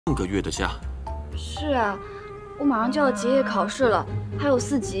半个月的假。是啊，我马上就要结业考试了，还有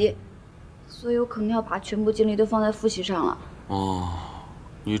4级，所以我可能要把全部精力都放在复习上了。哦，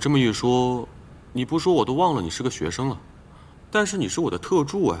你这么一说，你不说我都忘了你是个学生了。但是你是我的特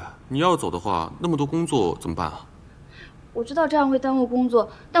助哎，你要走的话，那么多工作怎么办啊？我知道这样会耽误工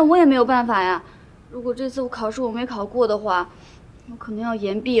作，但我也没有办法呀。如果这次考试我没考过的话，我可能要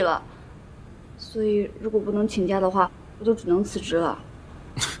延毕了。所以如果不能请假的话，我就只能辞职了。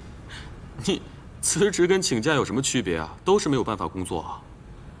你辞职跟请假有什么区别啊？都是没有办法工作啊。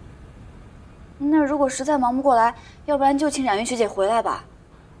那如果实在忙不过来，要不然就请冉云学姐回来吧。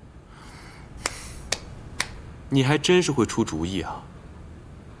你还真是会出主意啊！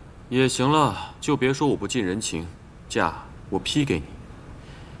也行了，就别说我不近人情，假我批给你，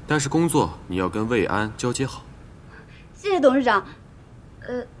但是工作你要跟魏安交接好。谢谢董事长。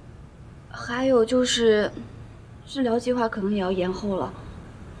还有就是，治疗计划可能也要延后了，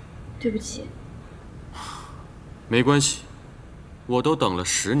对不起。没关系，我都等了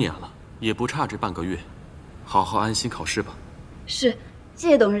10年了，也不差这半个月，好好安心考试吧。是，谢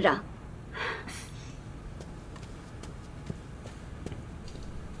谢董事长。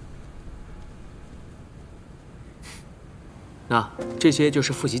那这些就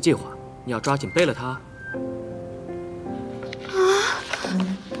是复习计划，你要抓紧背了它。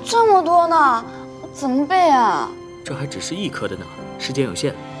这么多呢，怎么背啊？这还只是一科的呢，时间有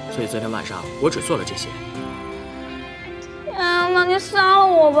限，所以昨天晚上我只做了这些。天哪，你杀了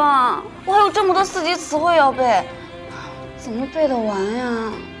我吧！我还有这么多4级词汇要背，怎么背得完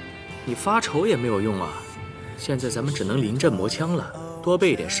呀？你发愁也没有用啊，现在咱们只能临阵磨枪了，多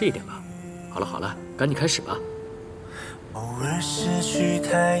背一点是一点吧。好了好了，赶紧开始吧。偶尔失去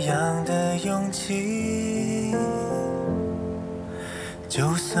太阳的勇气，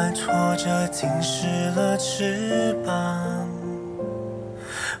就算挫折浸湿了翅膀，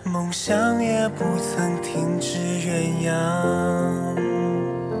梦想也不曾停止远扬。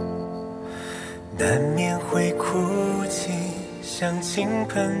难免会哭泣，像倾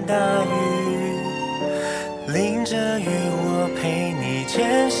盆大雨，淋着雨我陪你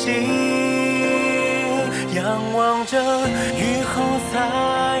前行。仰望着雨后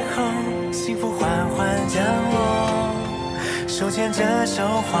彩虹，幸福缓缓降落，手牵着手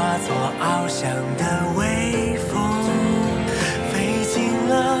化作翱翔的微风，飞进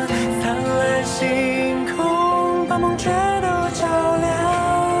了灿烂星空，把梦全都照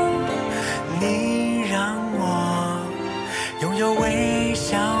亮。你让我拥有微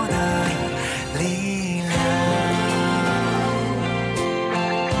笑的力量。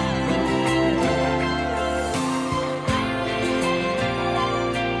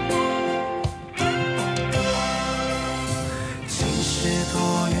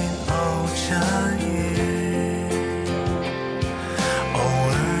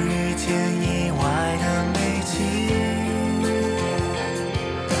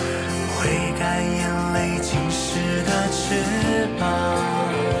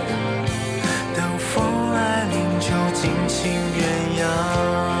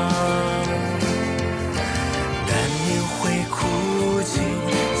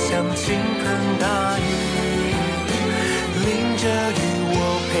倾盆大雨，淋着雨，我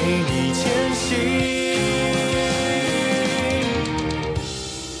陪你前行。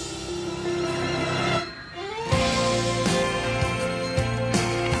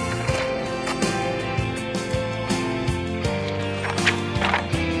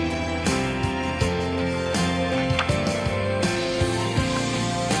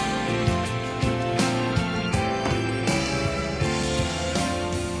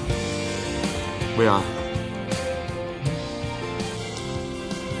魏安，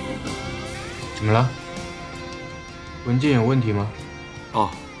怎么了？文件有问题吗？哦，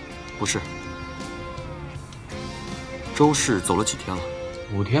不是。周氏走了几天了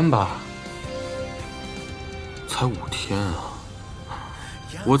5天吧。才5天啊！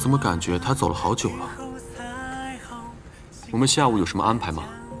我怎么感觉他走了好久了？我们下午有什么安排吗？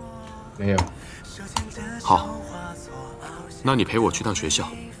没有。好，那你陪我去趟学校。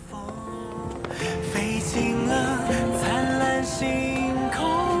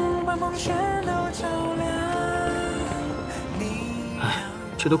哎，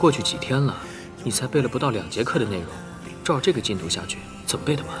这都过去几天了，你才背了不到2节课的内容，照这个进度下去，怎么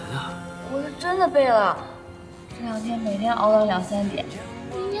背得完啊？我是真的背了，这2天每天熬到2、3点。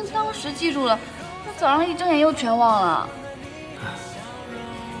明天当时记住了，那早上一睁眼又全忘了。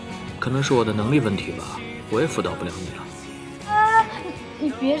可能是我的能力问题吧，我也辅导不了你了。哎，你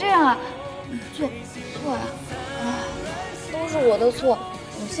别这样啊！你错呀！哎，都是我的错，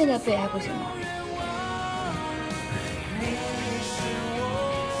我现在背还不行吗？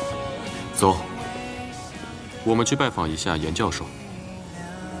走，我们去拜访一下严教授。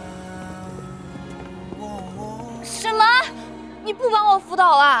什么？你不帮我辅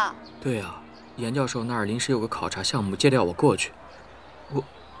导啦？对呀，严教授那儿临时有个考察项目，借调我过去，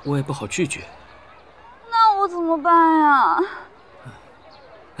我也不好拒绝。那我怎么办呀？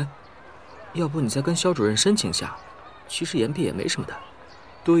哎，要不你再跟肖主任申请下？其实延毕也没什么的，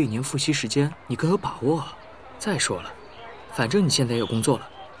多1年复习时间，你更有把握啊。再说了，反正你现在也有工作了，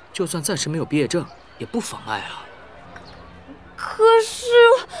就算暂时没有毕业证，也不妨碍啊。可是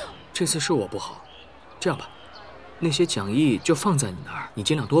这次是我不好，这样吧，那些讲义就放在你那儿，你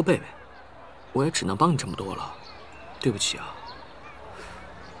尽量多背背。我也只能帮你这么多了，对不起啊。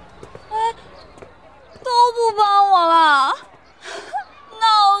哎，都不帮我了，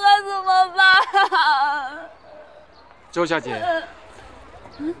那我该怎么办？周小姐，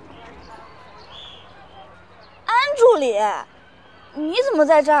安助理，你怎么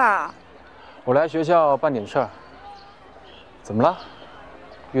在这儿？我来学校办点事儿。怎么了？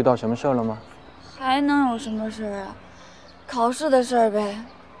遇到什么事儿了吗？还能有什么事儿啊？考试的事儿呗。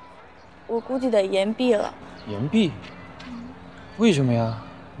我估计得延毕了。延毕？为什么呀？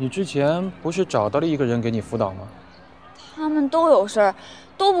你之前不是找到了一个人给你辅导吗？他们都有事儿，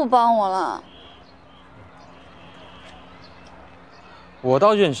都不帮我了。我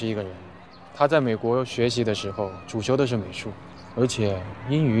倒认识一个人，他在美国学习的时候主修的是美术，而且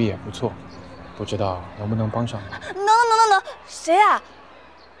英语也不错，不知道能不能帮上你？能，谁啊？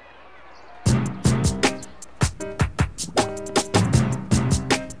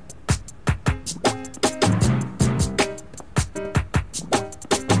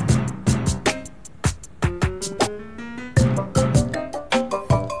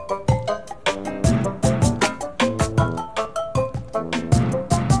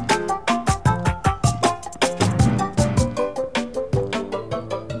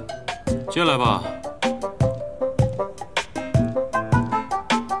进来吧。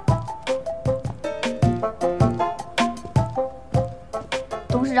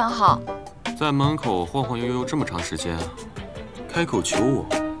董事长好。在门口晃晃悠悠这么长时间，开口求我，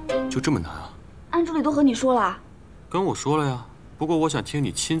就这么难啊？安助理都和你说了？跟我说了呀，不过我想听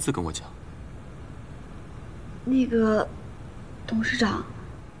你亲自跟我讲。那个，董事长，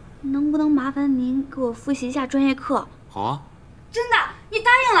能不能麻烦您给我复习一下专业课？好啊。真的，你答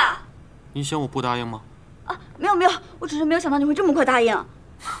应了？你想我不答应吗？啊，没有，我只是没有想到你会这么快答应。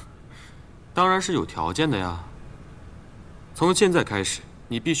当然是有条件的呀。从现在开始，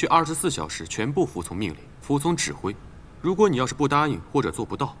你必须24小时全部服从命令，服从指挥。如果你要是不答应或者做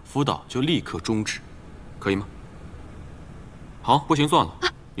不到，辅导就立刻终止，可以吗？好，不行算了，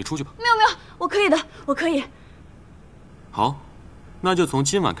你出去吧。没有，我可以的，我可以。好，那就从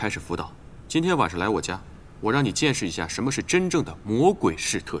今晚开始辅导。今天晚上来我家，我让你见识一下什么是真正的魔鬼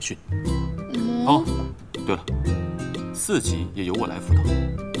式特训。哦，对了，4级也由我来辅导。